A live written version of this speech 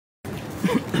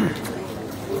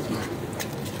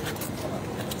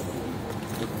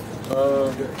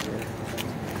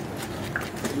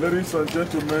Ladies and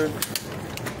gentlemen,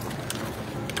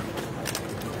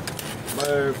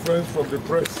 my friends from the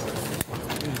press,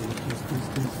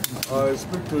 I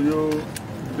speak to you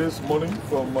this morning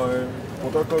from my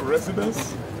Port Harcourt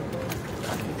residence.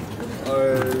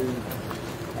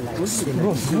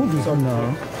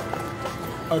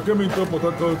 I came into Port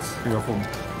Harcourt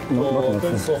to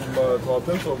attend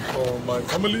some for my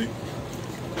family,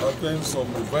 attend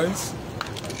some events,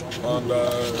 and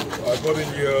I got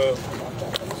in here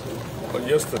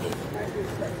yesterday.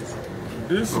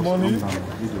 This morning,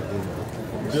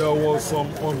 there was some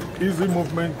uneasy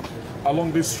movement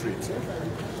along this street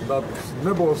that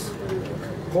neighbors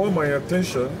called my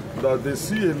attention that they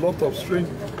see a lot of strange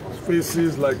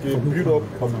faces, like a build-up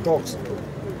of dogs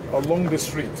along the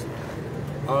street.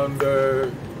 And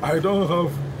I don't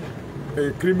have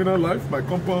a criminal life. My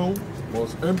compound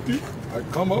was empty. I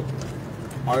come up.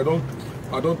 I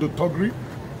don't do thuggery.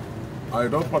 I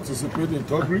don't participate in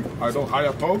thuggery. I don't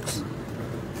hire thugs.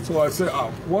 So I say,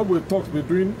 what will thugs be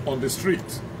doing on the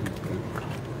street?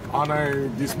 And I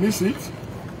dismiss it.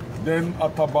 Then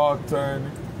at about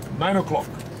 9 o'clock,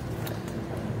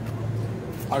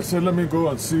 I said, let me go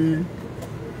and see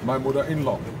my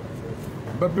mother-in-law.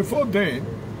 But before then,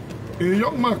 a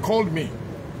young man called me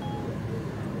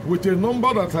with a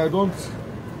number that I don't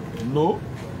know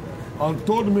and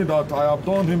told me that I have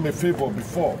done him a favor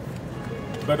before,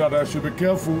 but that I should be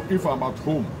careful if I'm at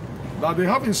home. That they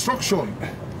have instruction.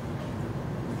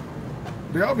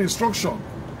 They have instruction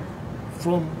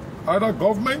from either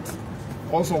government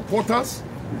or some porters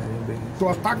to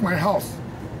attack my house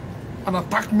and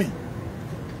attack me.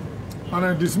 And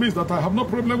I dismiss that I have no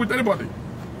problem with anybody.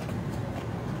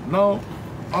 Now,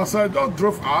 as I just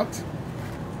drove out,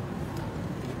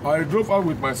 I drove out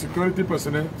with my security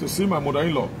personnel to see my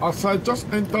mother-in-law. As I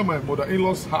just entered my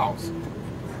mother-in-law's house,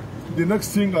 the next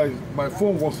thing my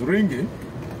phone was ringing.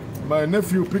 My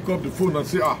nephew picked up the phone and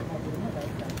said,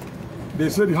 they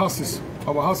said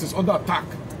our house is under attack.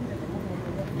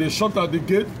 They shot at the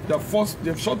gate,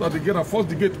 they shot at the gate and forced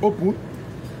the gate open.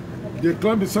 They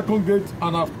climbed the second gate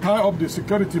and I've tied up the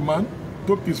security man,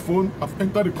 took his phone, I've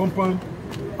entered the compound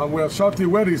and we are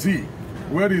shouting, where is he?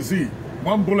 Where is he?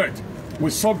 One bullet will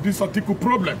solve this article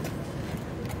problem.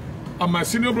 And my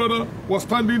senior brother was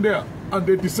standing there and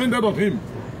they descended on him.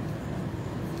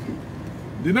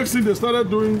 The next thing they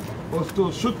started doing was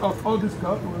to shoot at all these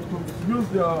cars, to use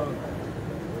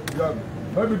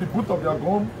maybe the boot of their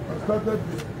gun and started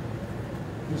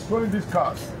destroying these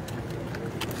cars.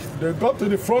 They got to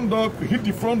the front door, hit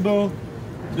the front door,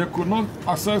 they could not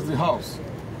access the house.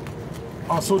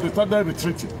 And so they started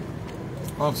retreating.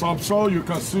 And so I'm sure you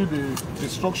can see the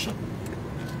destruction.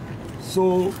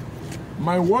 So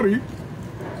my worry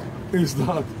is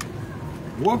that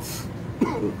what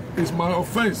is my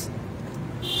offense?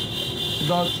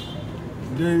 That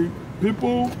the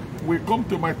people will come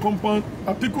to my compound.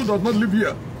 Atiku does not live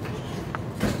here.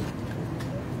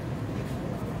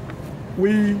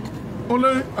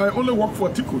 I only work for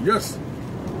Atiku, yes.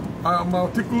 I am an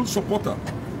Atiku supporter.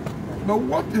 But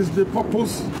what is the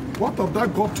purpose? What have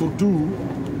that got to do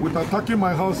with attacking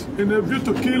my house in a view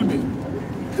to kill me?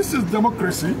 This is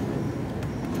democracy.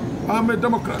 I'm a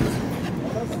Democrat.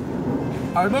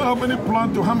 I don't have any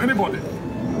plan to harm anybody.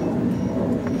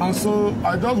 And so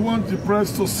I just want the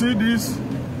press to see this.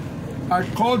 I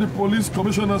called the police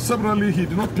commissioner separately. He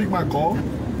did not pick my call.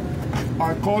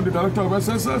 I called the director of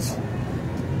SSS.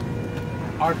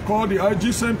 I called the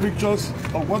IG, sent pictures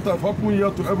of what has happened here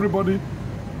to everybody.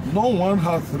 No one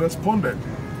has responded.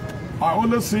 I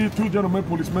only see two gentlemen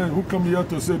policemen who come here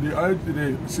to say the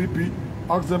CP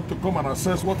asked them to come and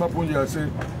assess what happened here. I say,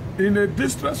 in a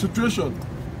distress situation,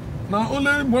 now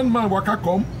only one man waka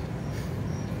come.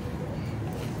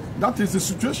 That is the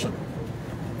situation.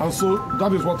 And so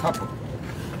that is what happened.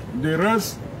 The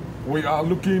rest, we are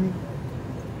looking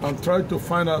and trying to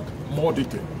find out more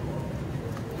detail.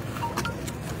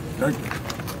 Thank you.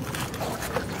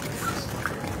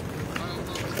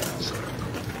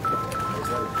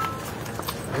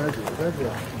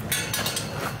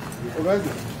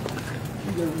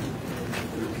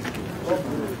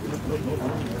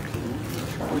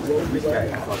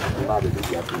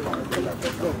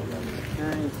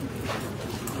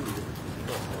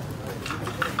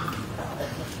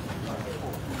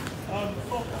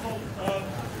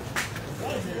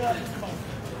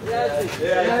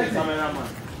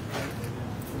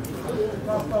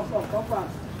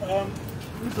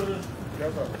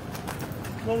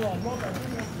 No, I'm not.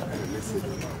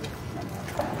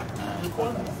 The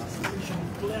point of the decision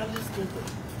clearly stated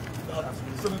that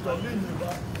Senator Lee,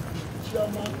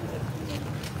 chairman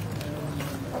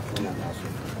of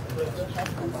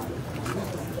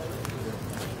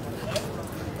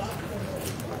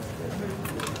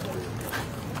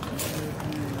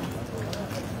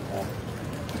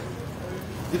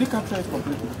Did you capture it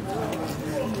completely?